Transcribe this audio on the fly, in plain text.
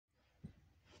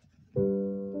In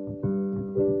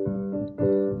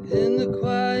the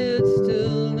quiet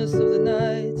stillness of the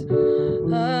night,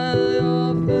 I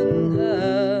often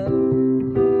have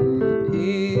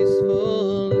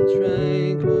peaceful and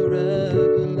tranquil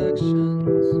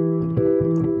recollections,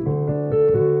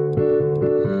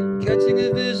 catching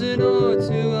a vision or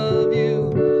two of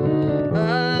you.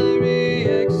 I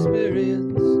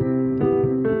re-experience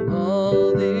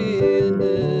all the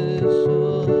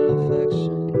initial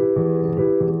affection.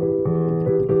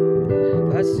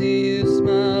 I see you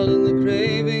smile and the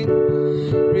craving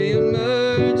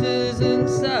reemerges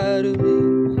inside of me.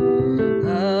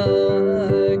 How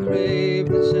I crave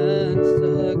the chance to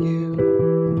hug you.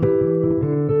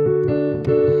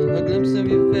 A glimpse of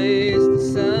your face, the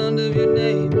sound of your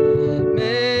name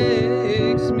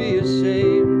makes me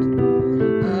ashamed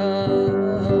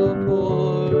how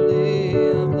poorly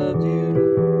I've loved you.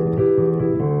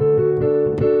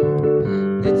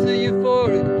 It's a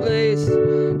euphoric place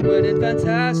when in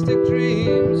fantastic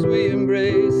dreams we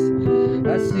embrace.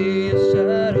 I see a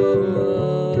shadow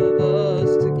of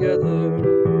us together,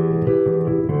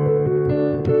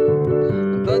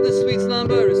 but the sweet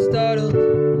slumber is startled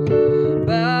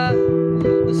by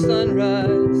the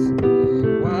sunrise.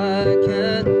 Why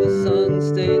can't the sun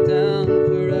stay down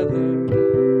forever?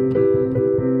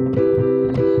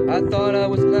 I thought I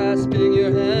was clasping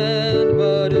your hand,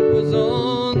 but it was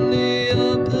only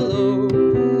a pillow.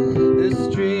 This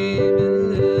dream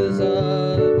is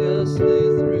obviously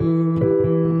through,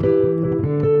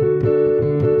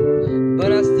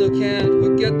 but I still can't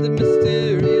forget the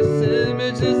mysterious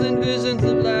images and visions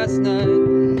of last night.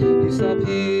 You saw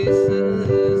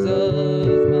pieces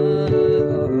of my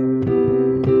heart,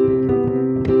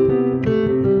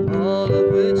 all of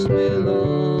which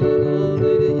belong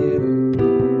only to you.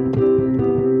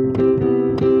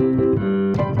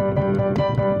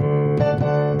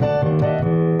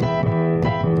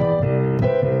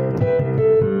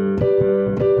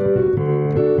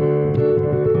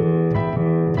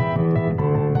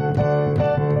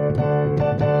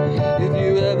 If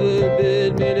you ever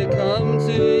bid me to come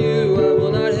to you, I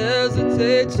will not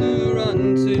hesitate to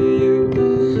run to you,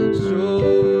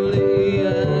 surely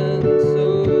and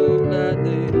so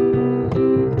gladly.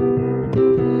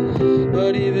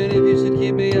 But even if you should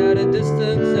keep me at a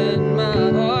distance and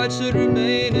my heart should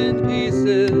remain in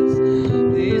pieces,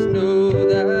 please know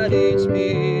that each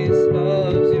piece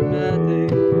loves you madly.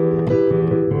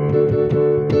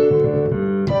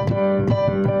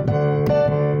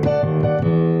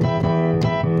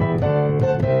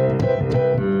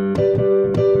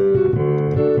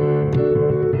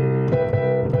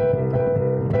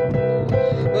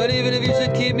 But even if you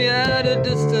should keep me at a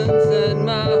distance and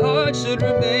my heart should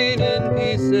remain